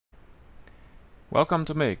Welcome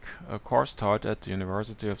to Make, a course taught at the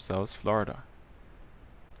University of South Florida.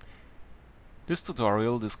 This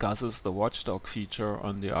tutorial discusses the Watchdog feature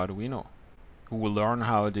on the Arduino. We will learn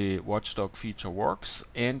how the Watchdog feature works,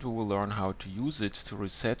 and we will learn how to use it to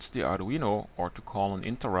reset the Arduino or to call an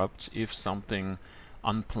interrupt if something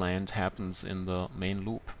unplanned happens in the main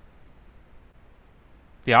loop.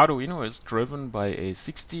 The Arduino is driven by a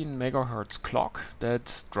 16 MHz clock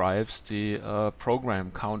that drives the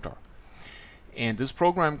program counter. And this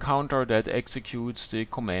program counter that executes the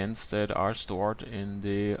commands that are stored in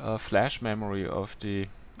the flash memory of the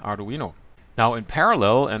Arduino. Now in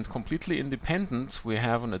parallel and completely independent, we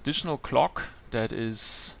have an additional clock that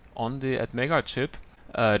is on the Atmega chip.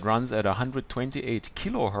 It runs at 128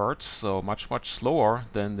 kHz, so much slower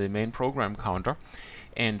than the main program counter.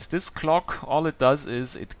 And this clock, all it does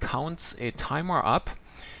is it counts a timer up,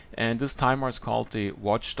 and this timer is called the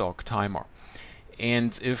Watchdog timer.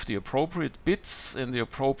 And if the appropriate bits in the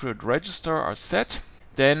appropriate register are set,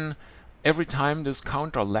 then every time this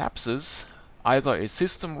counter lapses, either a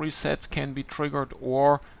system reset can be triggered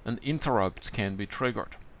or an interrupt can be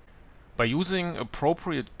triggered. By using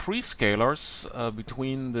appropriate prescalers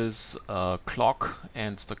between this clock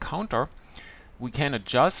and the counter, we can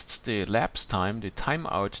adjust the lapse time, the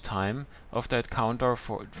timeout time of that counter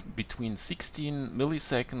for between 16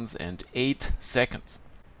 milliseconds and 8 seconds.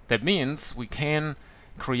 That means we can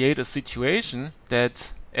create a situation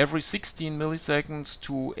that every 16 milliseconds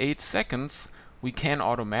to 8 seconds we can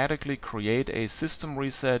automatically create a system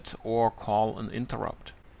reset or call an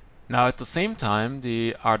interrupt. Now at the same time,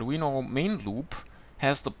 the Arduino main loop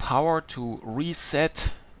has the power to reset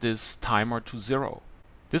this timer to 0.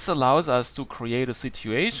 This allows us to create a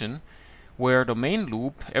situation where the main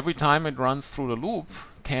loop, every time it runs through the loop,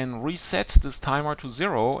 can reset this timer to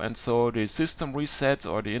 0, and so the system reset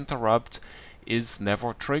or the interrupt is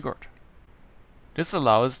never triggered. This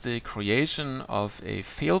allows the creation of a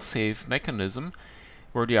fail-safe mechanism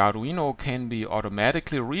where the Arduino can be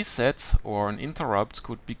automatically reset or an interrupt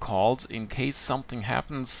could be called in case something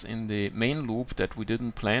happens in the main loop that we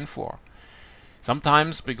didn't plan for.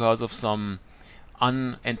 Sometimes because of some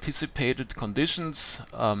unanticipated conditions,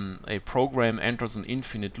 a program enters an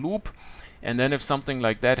infinite loop, and then if something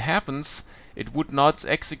like that happens, it would not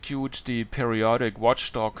execute the periodic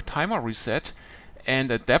Watchdog timer reset, and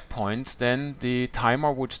at that point then the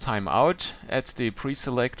timer would time out at the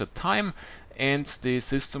pre-selected time and the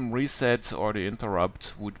system reset or the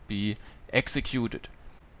interrupt would be executed.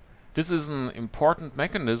 This is an important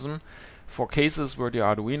mechanism for cases where the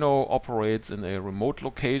Arduino operates in a remote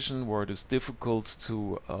location where it is difficult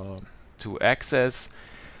to access,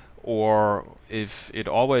 or if it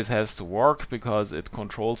always has to work because it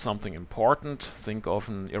controls something important. Think of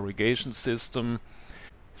an irrigation system.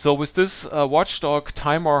 So with this Watchdog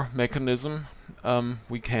timer mechanism,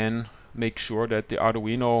 we can make sure that the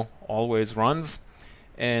Arduino always runs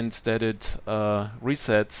and that it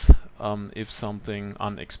resets if something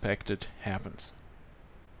unexpected happens.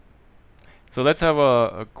 So let's have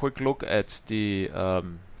a quick look at the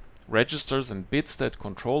registers and bits that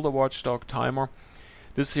control the Watchdog timer.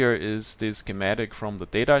 This here is the schematic from the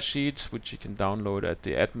datasheet, which you can download at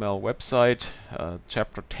the Atmel website.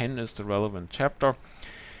 Chapter 10 is the relevant chapter.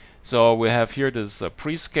 So we have here this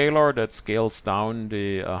prescaler that scales down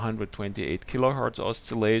the 128 kHz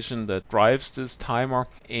oscillation that drives this timer,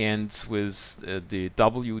 and with the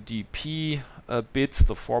WDP bits,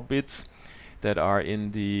 the 4 bits that are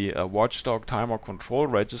in the Watchdog timer control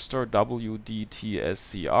register,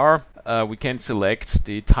 WDTSCR, we can select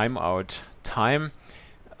the timeout time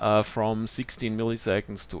from 16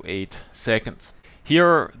 milliseconds to 8 seconds.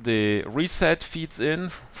 Here the reset feeds in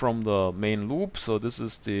from the main loop, so this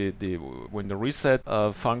is when the reset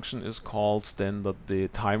function is called, then the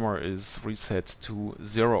timer is reset to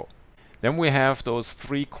 0. Then we have those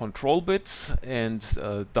 3 control bits, and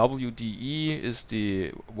WDE is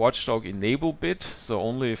the Watchdog enable bit, so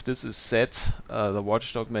only if this is set the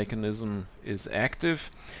Watchdog mechanism is active.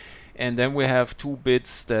 And then we have 2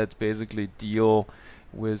 bits that basically deal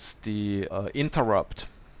with the interrupt.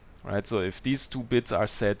 Right, so if these 2 bits are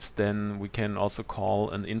set, then we can also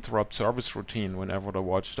call an interrupt service routine whenever the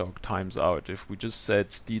Watchdog times out. If we just set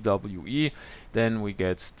DWE, then we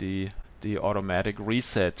get the automatic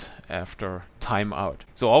reset after timeout.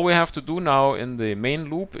 So all we have to do now in the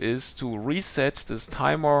main loop is to reset this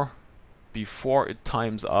timer before it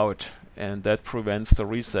times out, and that prevents the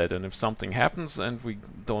reset. And if something happens and we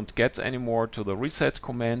don't get any more to the reset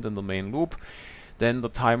command in the main loop, then the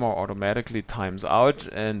timer automatically times out,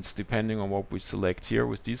 and depending on what we select here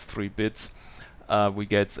with these 3 bits, we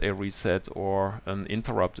get a reset or an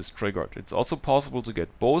interrupt is triggered. It's also possible to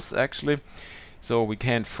get both, actually. So we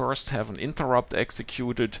can first have an interrupt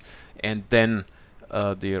executed and then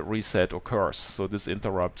the reset occurs. So this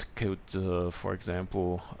interrupt could, for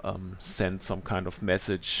example, send some kind of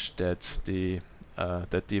message that the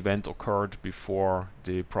event occurred before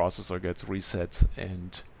the processor gets reset,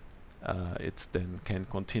 and it then can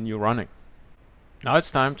continue running. Now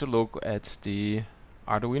it's time to look at the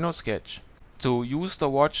Arduino Sketch. To use the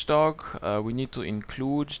Watchdog, we need to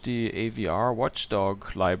include the AVR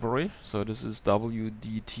Watchdog library. So this is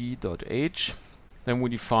wdt.h. Then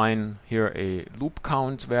we define here a loop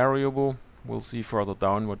count variable. We'll see further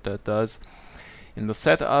down what that does. In the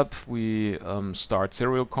setup, we start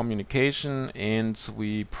serial communication, and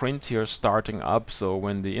we print here starting up. So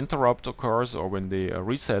when the interrupt occurs, or when the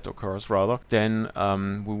reset occurs rather, then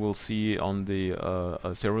we will see on the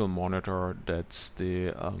serial monitor that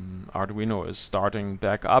the Arduino is starting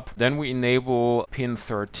back up. Then we enable pin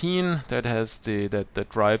 13 that has that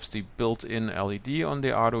drives the built-in LED on the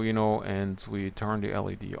Arduino, and we turn the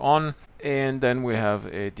LED on. And then we have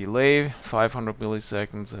a delay, 500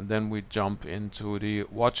 milliseconds, and then we jump into the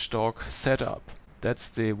Watchdog setup. That's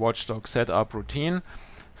the Watchdog setup routine.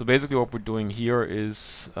 So basically what we're doing here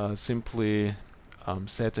is simply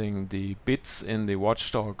setting the bits in the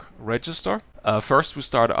Watchdog register. First we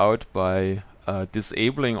start out by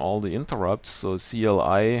disabling all the interrupts. So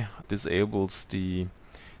CLI disables the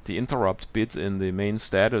interrupt bit in the main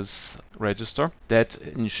status register. That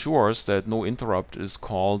ensures that no interrupt is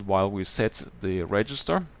called while we set the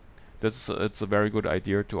register. It's a very good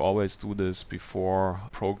idea to always do this before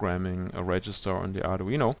programming a register on the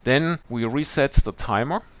Arduino. Then we reset the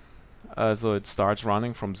timer. So it starts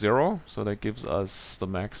running from 0, so that gives us the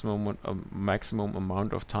maximum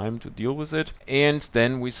amount of time to deal with it. And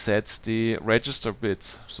then we set the register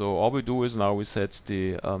bits. So all we do is now we set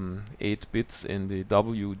the 8 bits in the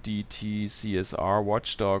WDT CSR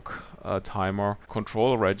Watchdog timer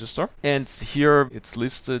controller register. And here it's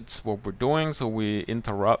listed what we're doing. So we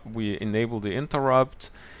enable the interrupt.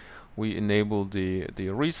 We enable the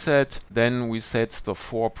reset, then we set the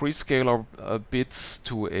 4 prescaler bits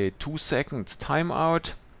to a 2-second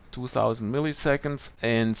timeout, 2000 milliseconds,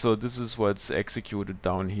 and so this is what's executed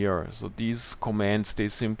down here. So these commands, they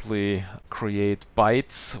simply create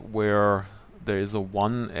bytes where there is a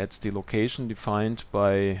 1 at the location defined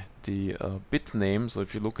by the bit name. So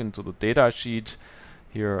if you look into the data sheet,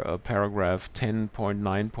 here paragraph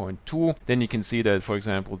 10.9.2, then you can see that, for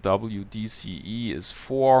example, WDCE is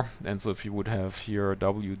 4, and so if you would have here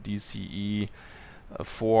WDCE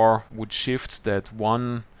 4 would shift that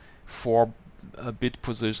 4 bit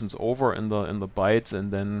positions over in the bytes,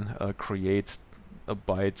 and then create a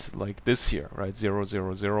byte like this here, right? 0,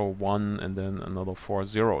 0, 0, 1, and then another 4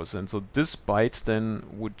 zeros. And so this byte then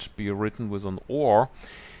would be written with an OR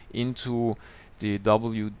into the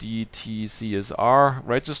WDT-CSR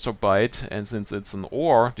register byte, and since it's an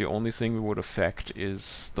OR, the only thing we would affect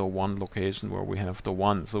is the 1 location where we have the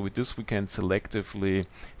 1. So with this we can selectively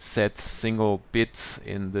set single bits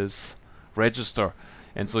in this register.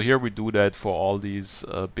 And so here we do that for all these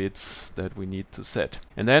bits that we need to set.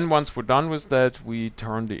 And then once we're done with that, we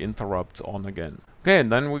turn the interrupt on again. Okay,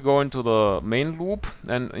 and then we go into the main loop,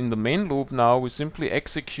 and in the main loop now we simply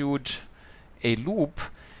execute a loop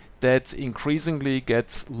that increasingly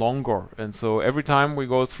gets longer. And so every time we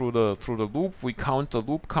go through the loop, we count the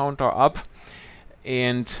loop counter up,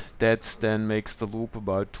 and that then makes the loop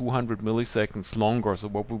about 200 milliseconds longer. So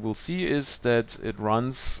what we will see is that it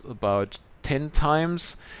runs about 10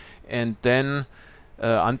 times, and then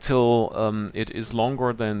until it is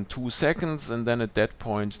longer than 2 seconds, and then at that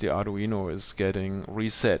point the Arduino is getting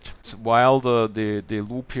reset. So while the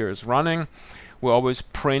loop here is running, we always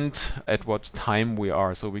print at what time we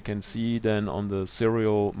are, so we can see then on the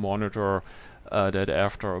serial monitor that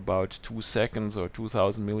after about 2 seconds or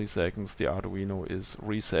 2000 milliseconds the Arduino is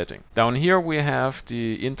resetting. Down here we have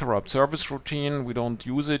the interrupt service routine. We don't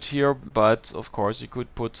use it here, but of course you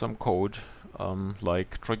could put some code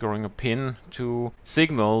like triggering a pin to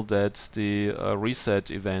signal that the reset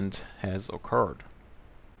event has occurred.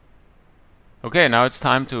 Okay, now it's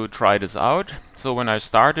time to try this out. So when I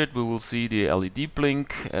start it, we will see the LED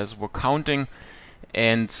blink as we're counting,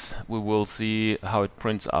 and we will see how it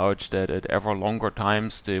prints out that at ever longer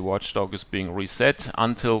times the Watchdog is being reset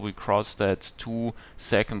until we cross that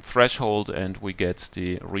 2-second threshold and we get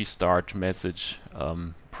the restart message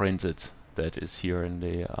printed that is here in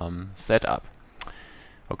the setup.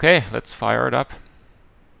 Okay, let's fire it up.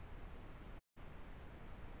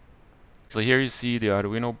 So here you see the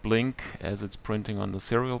Arduino blink as it's printing on the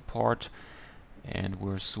serial port, and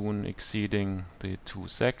we're soon exceeding the 2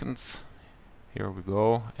 seconds. Here we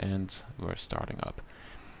go, and we're starting up.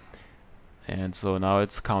 And so now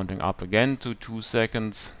it's counting up again to 2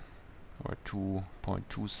 seconds or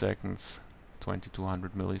 2.2 seconds,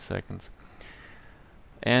 2200 milliseconds.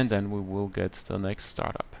 And then we will get the next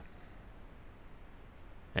startup.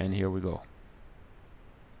 And here we go.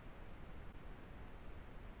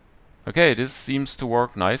 Okay, this seems to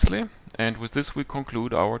work nicely. And with this we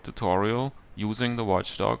conclude our tutorial using the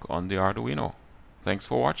Watchdog on the Arduino. Thanks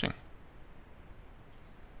for watching.